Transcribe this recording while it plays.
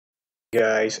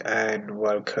Guys, and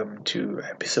welcome to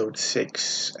episode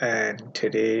 6. And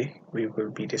today we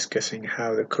will be discussing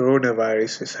how the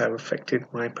coronaviruses have affected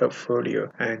my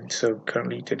portfolio. And so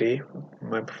currently today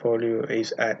my portfolio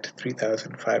is at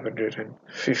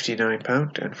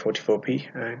 £3,559 and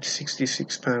 44p and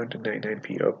 £66 and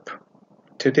 99p up.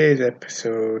 Today's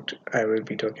episode, I will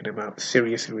be talking about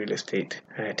Sirius Real Estate,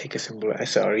 ticker symbol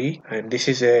SRE, and this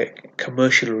is a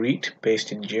commercial REIT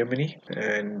based in Germany.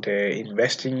 And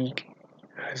investing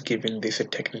has given this a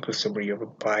technical summary of a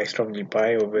strongly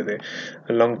buy over the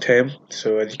long term.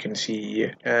 So as you can see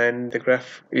here, and the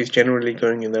graph is generally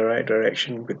going in the right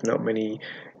direction with not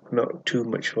too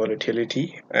much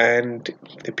volatility, and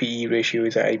the PE ratio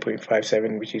is at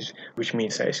 8.57, which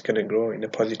means that it's going to grow in a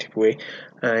positive way,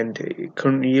 and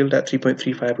current yield at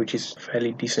 3.35, which is a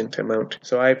fairly decent amount.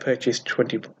 So I purchased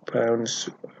 £20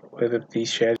 worth of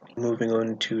these shares. Moving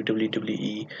on to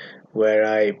WWE, where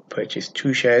I purchased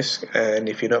 2 shares. And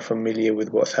if you're not familiar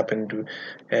with what's happened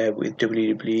with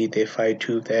WWE, they fired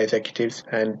 2 of their executives,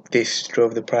 and this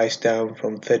drove the price down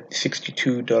from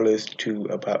 $62 to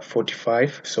about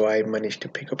 $45. So I managed to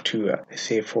pick up to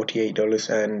say $48,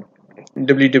 and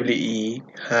WWE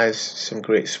has some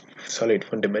great solid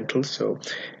fundamentals, so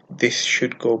this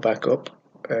should go back up.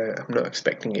 I'm not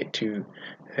expecting it to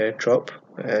drop,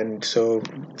 and so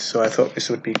I thought this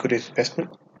would be a good investment.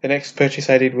 The next purchase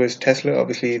I did was Tesla.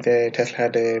 Obviously, Tesla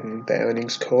had the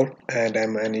earnings call, and I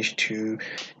managed to,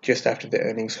 just after the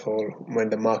earnings call, when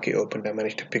the market opened, I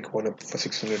managed to pick one up for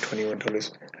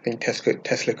 $621. I think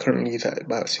Tesla currently is at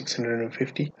about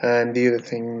 650. And the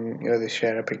other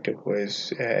share I picked up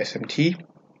was SMT.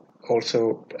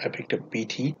 Also, I picked up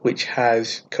BT, which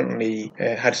has currently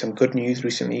had some good news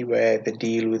recently where the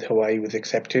deal with Hawaii was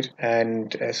accepted.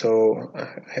 And so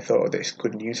I thought this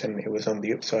good news, and it was on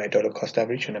the upside dollar cost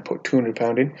average, and I put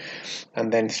 £200 in.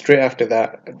 And then straight after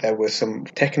that, there were some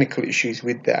technical issues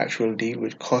with the actual deal,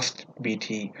 which cost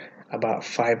BT about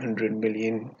 500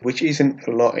 million, which isn't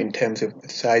a lot in terms of the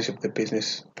size of the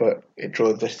business, but it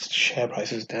drove the share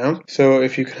prices down. So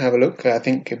if you can have a look, I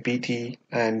think BT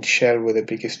and Shell were the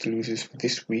biggest losers for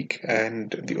this week,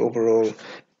 and the overall,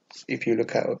 if you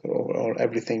look at overall,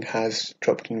 everything has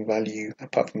dropped in value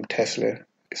apart from Tesla.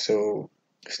 So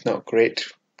it's not great.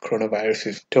 Coronavirus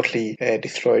has totally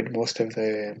destroyed most of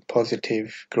the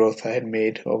positive growth I had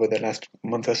made over the last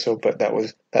month or so, but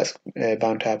that's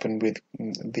bound to happen with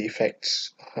the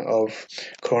effects of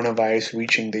coronavirus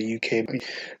reaching the UK.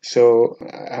 So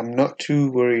I'm not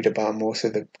too worried about most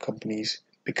of the companies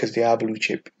because they are blue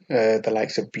chip, the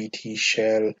likes of BT,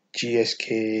 Shell,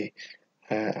 GSK,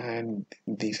 and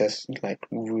these are like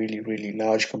really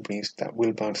large companies that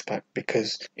will bounce back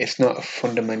because it's not a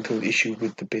fundamental issue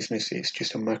with the business. It's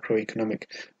just a macroeconomic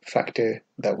factor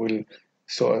that will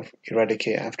sort of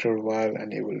eradicate after a while,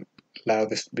 and it will allow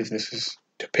the businesses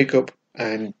to pick up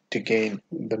and to gain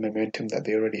the momentum that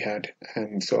they already had.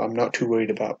 And so I'm not too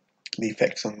worried about the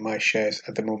effects on my shares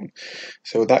at the moment.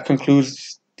 So that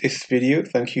concludes this video.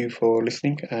 Thank you for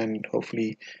listening, and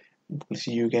hopefully we'll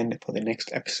see you again for the next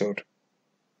episode.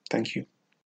 Thank you.